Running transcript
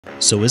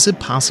So is it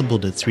possible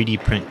to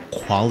 3D print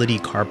quality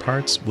car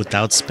parts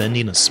without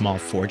spending a small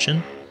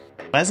fortune?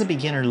 As a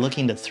beginner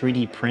looking to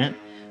 3D print,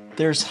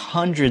 there's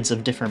hundreds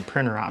of different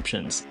printer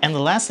options. And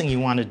the last thing you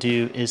want to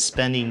do is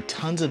spending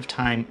tons of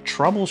time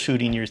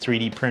troubleshooting your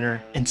 3D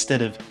printer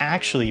instead of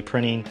actually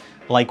printing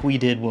like we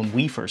did when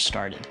we first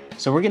started.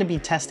 So we're going to be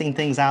testing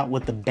things out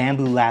with the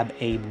Bambu Lab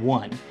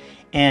A1.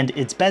 And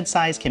its bed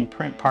size can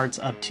print parts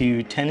up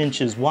to 10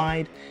 inches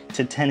wide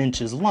to 10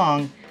 inches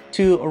long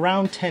to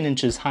around 10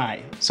 inches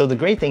high. So the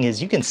great thing is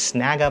you can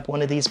snag up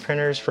one of these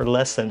printers for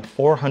less than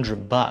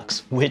 400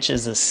 bucks, which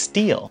is a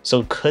steal.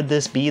 So could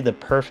this be the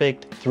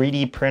perfect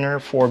 3D printer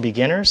for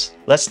beginners?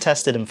 Let's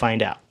test it and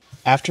find out.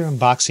 After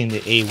unboxing the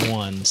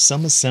A1,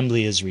 some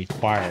assembly is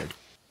required.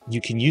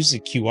 You can use the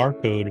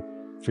QR code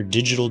for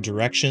digital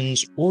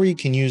directions, or you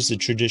can use the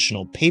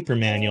traditional paper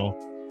manual,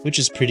 which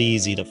is pretty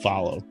easy to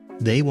follow.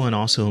 The A1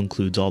 also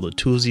includes all the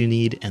tools you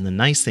need, and the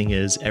nice thing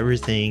is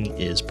everything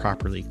is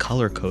properly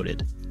color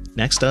coded.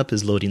 Next up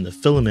is loading the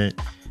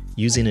filament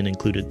using an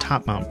included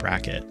top mount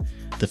bracket.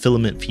 The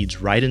filament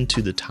feeds right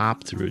into the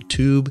top through a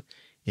tube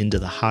into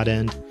the hot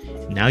end.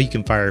 Now you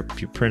can fire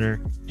up your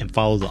printer and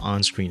follow the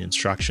on-screen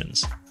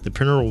instructions. The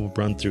printer will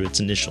run through its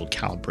initial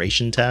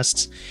calibration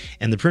tests,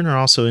 and the printer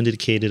also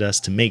indicated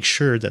us to make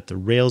sure that the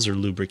rails are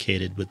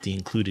lubricated with the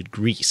included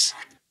grease.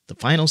 The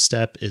final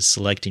step is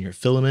selecting your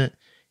filament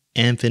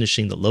and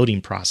finishing the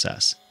loading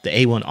process. The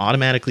A1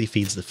 automatically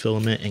feeds the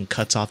filament and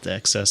cuts off the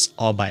excess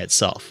all by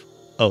itself.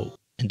 Oh,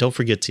 and don't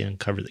forget to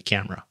uncover the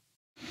camera.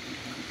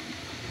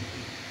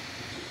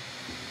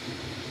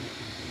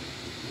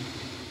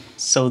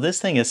 So this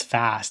thing is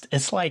fast.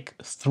 It's like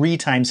 3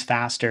 times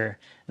faster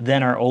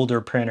than our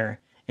older printer.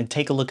 And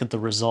take a look at the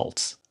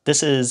results.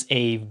 This is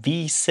a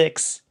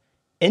V6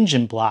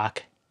 engine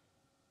block,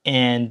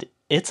 and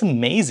it's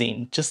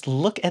amazing. Just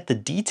look at the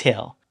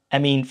detail. I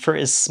mean, for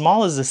as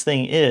small as this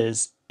thing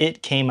is,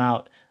 it came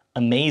out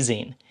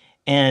amazing.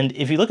 And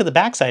if you look at the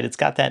backside, it's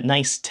got that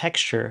nice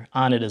texture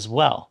on it as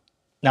well.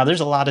 Now,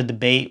 there's a lot of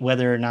debate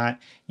whether or not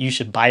you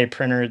should buy a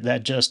printer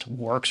that just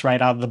works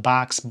right out of the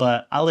box,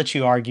 but I'll let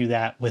you argue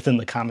that within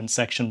the comment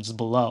sections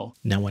below.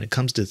 Now, when it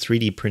comes to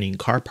 3D printing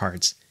car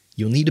parts,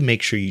 you'll need to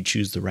make sure you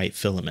choose the right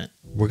filament.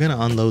 We're going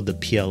to unload the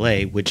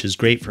PLA, which is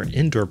great for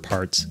indoor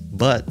parts,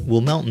 but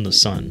will melt in the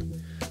sun.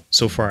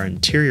 So for our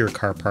interior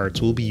car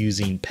parts, we'll be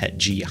using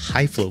PETG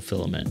high flow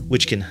filament,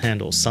 which can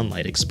handle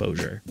sunlight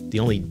exposure. The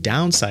only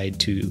downside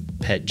to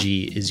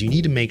PETG is you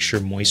need to make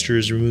sure moisture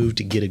is removed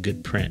to get a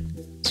good print.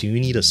 So you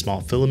need a small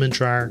filament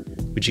dryer,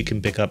 which you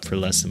can pick up for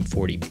less than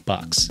 40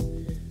 bucks.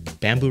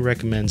 Bambu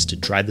recommends to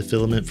dry the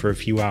filament for a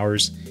few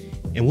hours,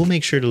 and we'll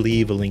make sure to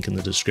leave a link in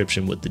the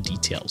description with the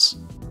details.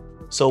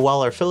 So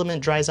while our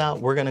filament dries out,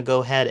 we're going to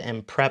go ahead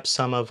and prep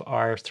some of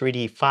our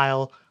 3D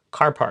file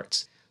car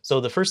parts. So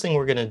the first thing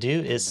we're going to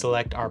do is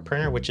select our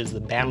printer, which is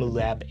the Bambu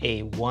Lab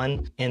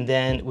A1, and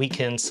then we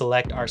can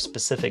select our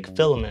specific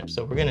filament.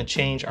 So we're going to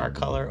change our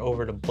color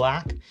over to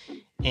black,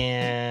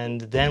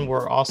 and then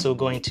we're also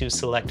going to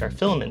select our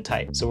filament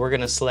type. So we're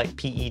going to select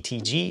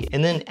PETG,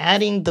 and then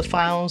adding the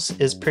files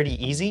is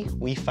pretty easy.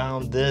 We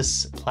found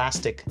this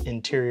plastic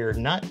interior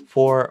nut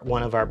for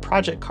one of our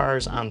project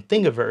cars on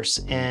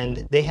Thingiverse,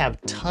 and they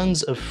have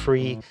tons of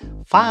free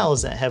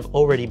files that have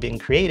already been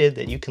created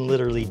that you can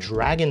literally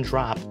drag and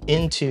drop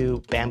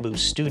into Bambu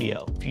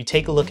Studio. If you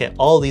take a look at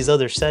all these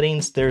other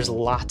settings, there's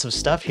lots of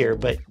stuff here,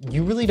 but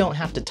you really don't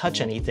have to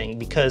touch anything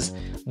because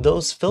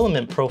those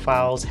filament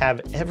profiles have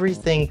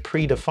everything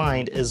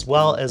predefined as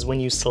well as when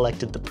you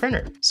selected the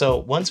printer. So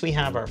once we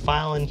have our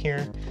file in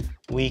here,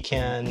 we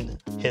can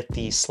hit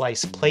the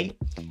slice plate,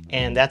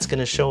 and that's going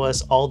to show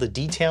us all the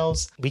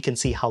details. We can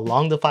see how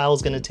long the file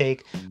is going to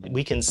take.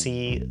 We can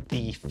see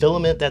the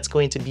filament that's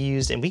going to be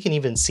used, and we can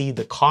even see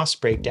the cost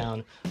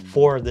breakdown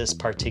for this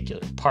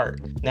particular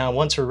part. Now,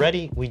 once we're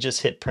ready, we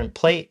just hit print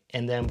plate,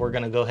 and then we're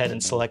going to go ahead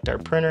and select our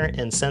printer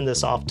and send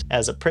this off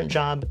as a print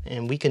job,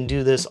 and we can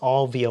do this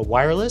all via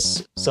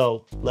wireless.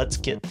 So let's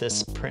get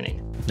this printing.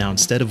 Now,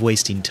 instead of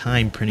wasting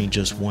time printing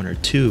just 1 or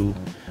 2,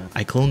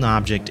 I cloned the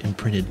object and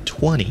printed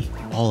 20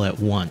 all at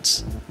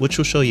once, which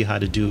we'll show you how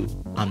to do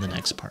on the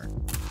next part.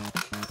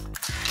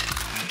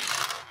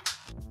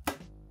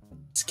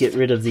 Let's get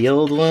rid of the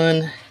old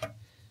one,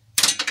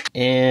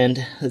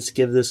 and let's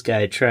give this guy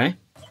a try.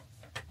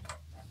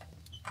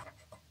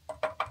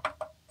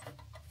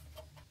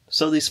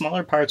 So these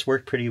smaller parts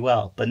work pretty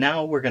well, but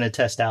now we're going to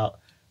test out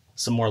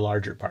some more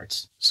larger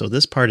parts. So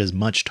this part is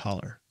much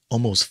taller,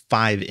 almost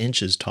 5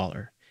 inches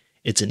taller.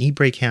 It's an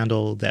e-brake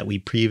handle that we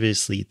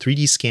previously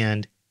 3D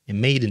scanned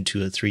and made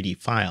into a 3D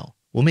file.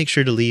 We'll make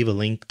sure to leave a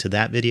link to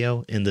that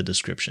video in the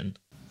description.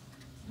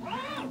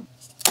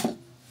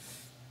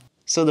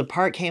 So the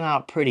part came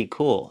out pretty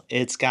cool.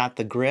 It's got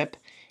the grip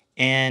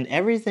and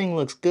everything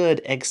looks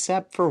good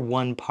except for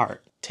one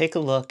part. Take a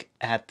look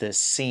at this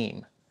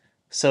seam.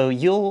 So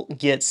you'll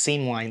get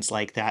seam lines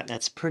like that.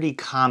 That's pretty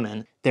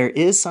common. There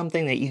is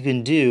something that you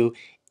can do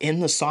in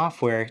the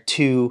software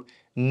to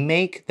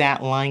make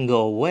that line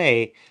go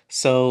away.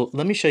 So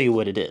let me show you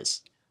what it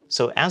is.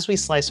 So as we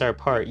slice our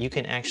part, you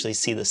can actually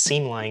see the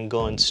seam line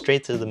going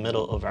straight through the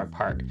middle of our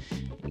part.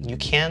 You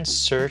can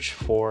search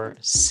for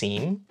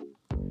seam,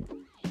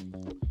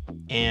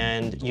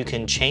 and you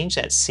can change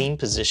that seam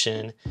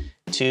position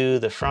to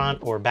the front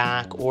or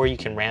back, or you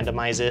can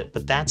randomize it,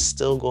 but that's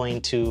still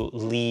going to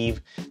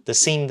leave the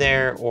seam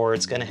there, or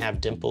it's going to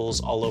have dimples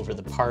all over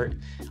the part.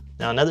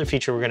 Now, another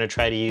feature we're going to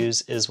try to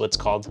use is what's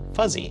called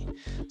fuzzy.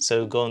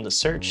 So go into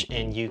search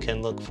and you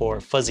can look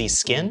for fuzzy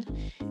skin,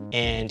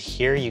 and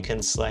here you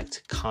can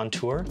select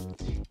contour,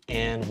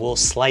 and we'll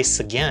slice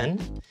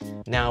again.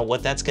 Now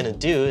what that's going to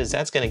do is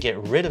that's going to get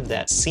rid of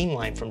that seam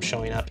line from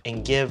showing up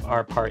and give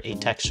our part a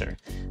texture.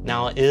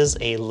 Now it is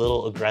a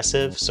little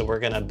aggressive, so we're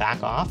going to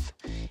back off,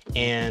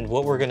 and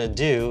what we're going to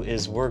do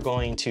is we're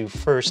going to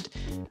first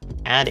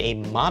add a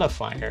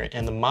modifier,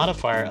 and the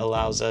modifier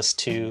allows us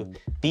to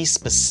be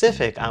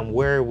specific on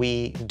where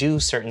we do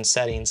certain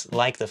settings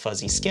like the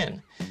fuzzy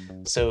skin.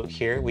 So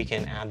here we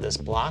can add this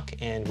block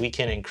and we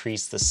can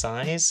increase the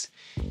size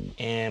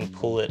and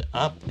pull it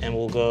up, and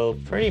we'll go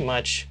pretty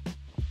much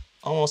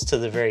almost to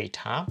the very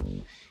top.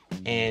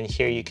 And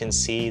here you can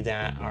see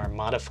that our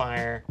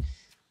modifier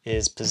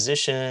is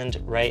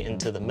positioned right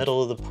into the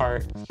middle of the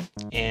part.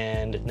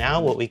 And now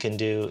what we can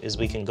do is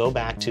we can go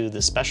back to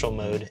the special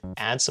mode,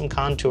 add some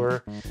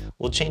contour.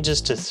 We'll change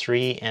this to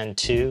 3 and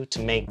 2 to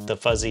make the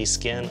fuzzy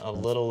skin a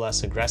little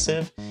less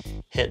aggressive.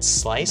 Hit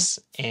slice,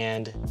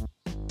 and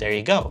there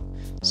you go.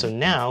 So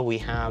now we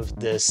have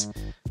this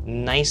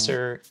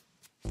nicer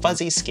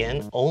fuzzy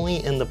skin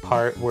only in the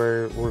part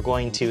where we're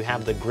going to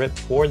have the grip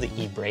for the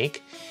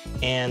e-brake.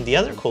 And the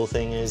other cool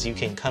thing is you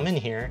can come in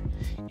here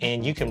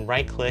and you can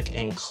right click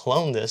and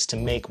clone this to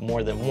make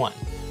more than one.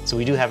 So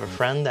we do have a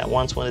friend that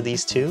wants one of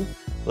these too.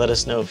 Let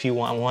us know if you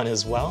want one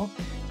as well.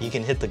 You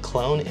can hit the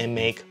clone and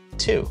make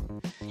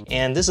 2.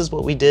 And this is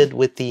what we did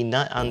with the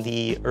nut on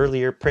the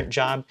earlier print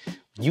job.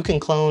 You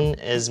can clone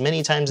as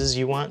many times as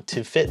you want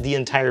to fit the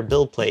entire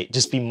build plate.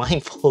 Just be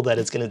mindful that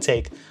it's going to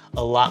take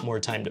a lot more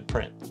time to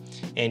print.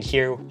 And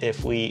here,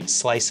 if we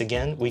slice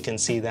again, we can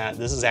see that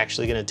this is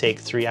actually going to take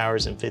 3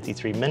 hours and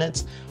 53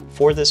 minutes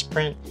for this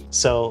print.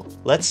 So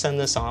let's send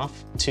this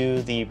off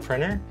to the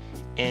printer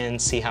and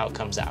see how it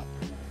comes out.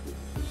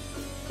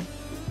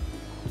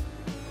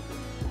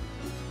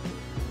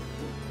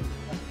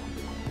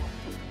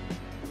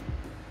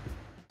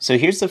 So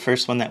here's the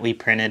first one that we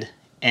printed,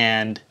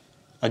 and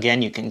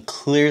again, you can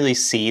clearly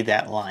see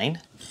that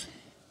line.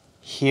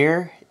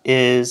 Here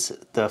is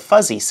the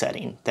fuzzy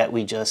setting that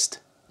we just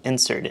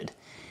inserted.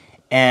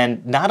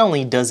 And not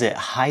only does it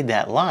hide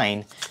that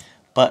line,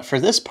 but for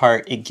this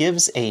part, it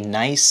gives a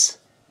nice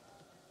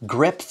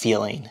grip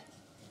feeling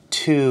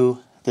to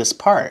this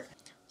part.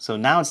 So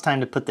now it's time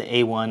to put the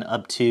A1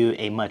 up to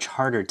a much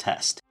harder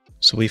test.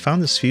 So we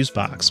found this fuse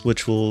box,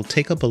 which will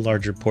take up a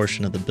larger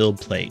portion of the build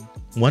plate.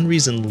 One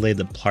reason to lay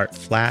the part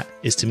flat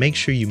is to make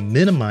sure you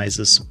minimize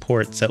the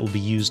supports that will be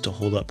used to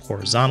hold up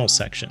horizontal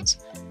sections.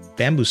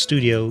 Bambu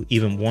Studio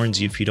even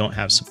warns you if you don't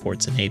have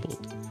supports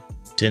enabled.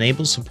 To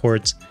enable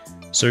supports,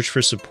 search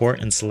for support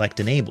and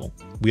select enable.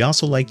 We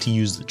also like to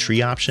use the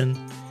tree option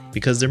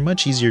because they're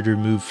much easier to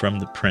remove from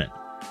the print.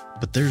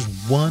 But there's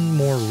one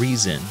more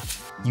reason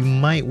you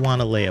might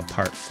want to lay a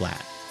part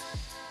flat.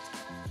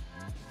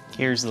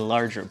 Here's the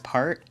larger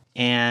part,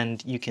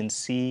 and you can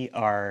see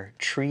our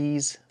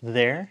trees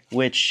there,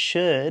 which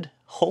should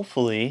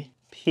hopefully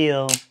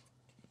peel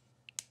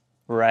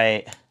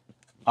right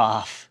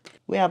off.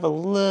 We have a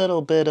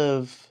little bit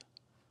of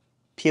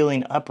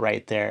peeling up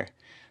right there.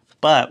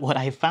 But what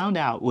I found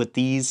out with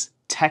these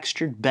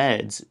textured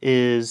beds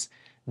is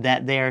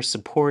that they are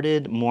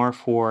supported more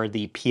for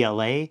the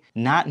PLA,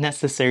 not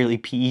necessarily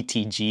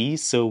PETG,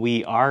 so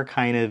we are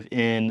kind of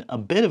in a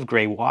bit of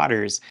gray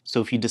waters.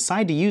 So if you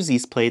decide to use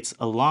these plates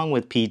along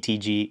with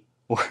PETG,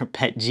 or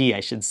PETG I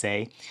should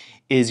say,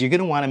 is you're going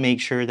to want to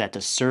make sure that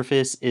the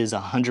surface is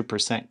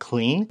 100%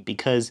 clean,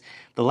 because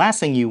the last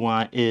thing you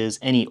want is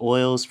any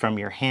oils from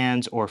your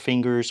hands or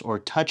fingers or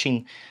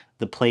touching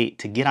the plate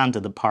to get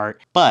onto the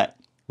part. But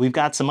we've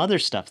got some other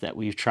stuff that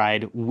we've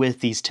tried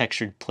with these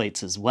textured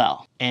plates as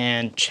well.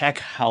 And check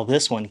how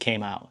this one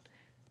came out.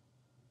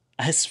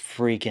 That's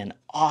freaking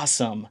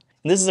awesome.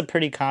 And this is a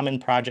pretty common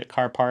project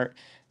car part,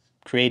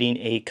 creating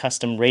a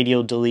custom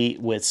radio delete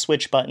with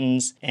switch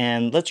buttons.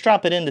 And let's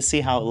drop it in to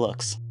see how it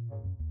looks.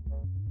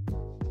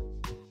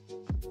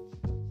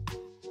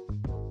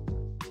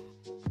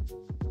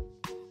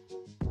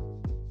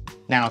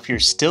 Now, if you're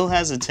still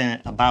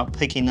hesitant about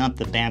picking up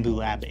the Bambu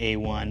Lab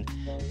A1,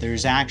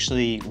 there's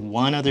actually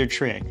one other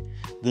trick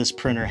this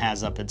printer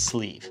has up its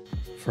sleeve.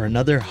 For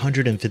another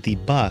 150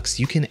 bucks,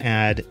 you can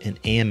add an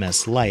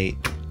AMS light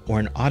or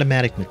an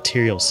automatic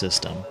material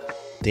system.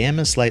 The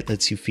AMS light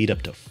lets you feed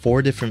up to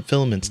 4 different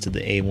filaments to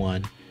the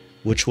A1,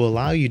 which will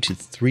allow you to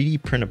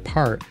 3D print a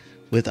part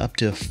with up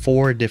to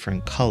 4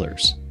 different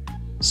colors.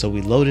 So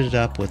we loaded it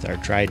up with our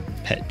dried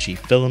PETG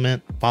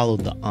filament,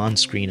 followed the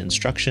on-screen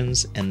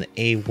instructions, and the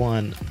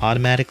A1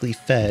 automatically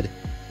fed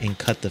and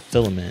cut the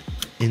filament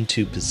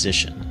into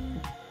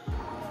position.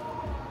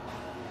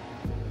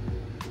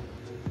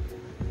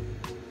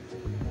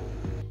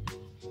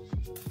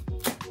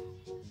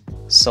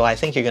 So I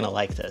think you're gonna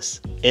like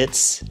this.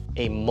 It's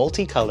a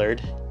multicolored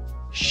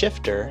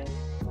shifter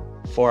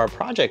for our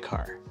project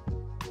car.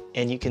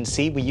 And you can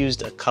see we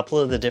used a couple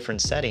of the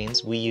different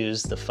settings. We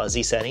used the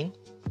fuzzy setting,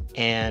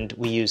 and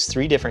we used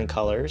 3 different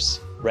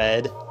colors,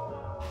 red,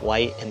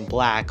 white, and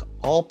black,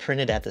 all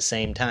printed at the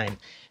same time.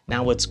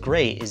 Now what's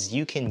great is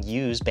you can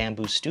use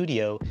Bambu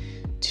Studio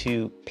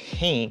to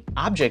paint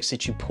objects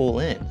that you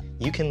pull in.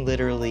 You can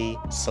literally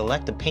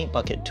select the paint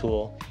bucket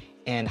tool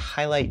and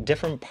highlight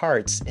different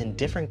parts in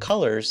different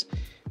colors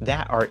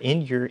that are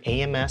in your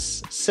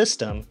AMS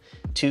system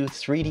to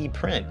 3D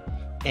print.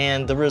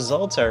 And the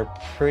results are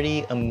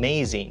pretty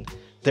amazing.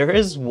 There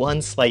is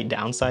one slight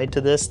downside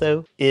to this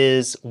though,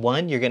 is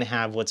one, you're gonna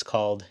have what's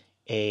called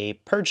a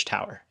purge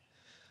tower.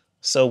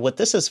 So what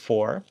this is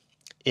for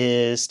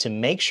is to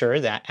make sure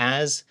that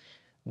as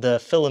the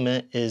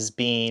filament is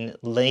being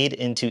laid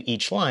into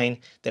each line,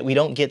 that we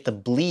don't get the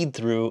bleed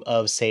through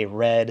of, say,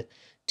 red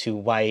to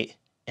white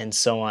and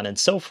so on and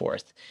so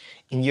forth.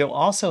 And you'll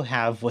also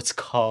have what's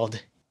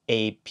called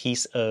a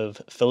piece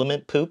of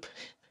filament poop.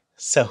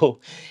 So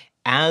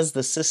as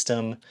the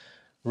system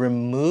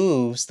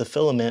removes the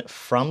filament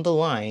from the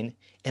line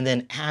and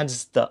then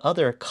adds the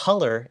other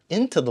color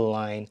into the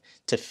line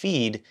to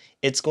feed,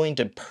 it's going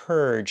to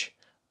purge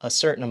a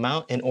certain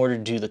amount in order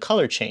to do the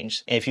color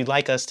change. If you'd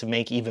like us to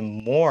make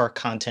even more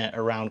content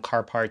around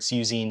car parts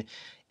using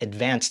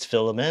advanced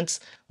filaments,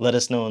 let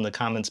us know in the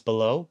comments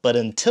below. But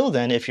until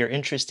then, if you're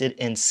interested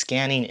in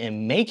scanning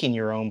and making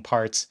your own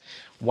parts,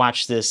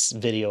 watch this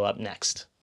video up next.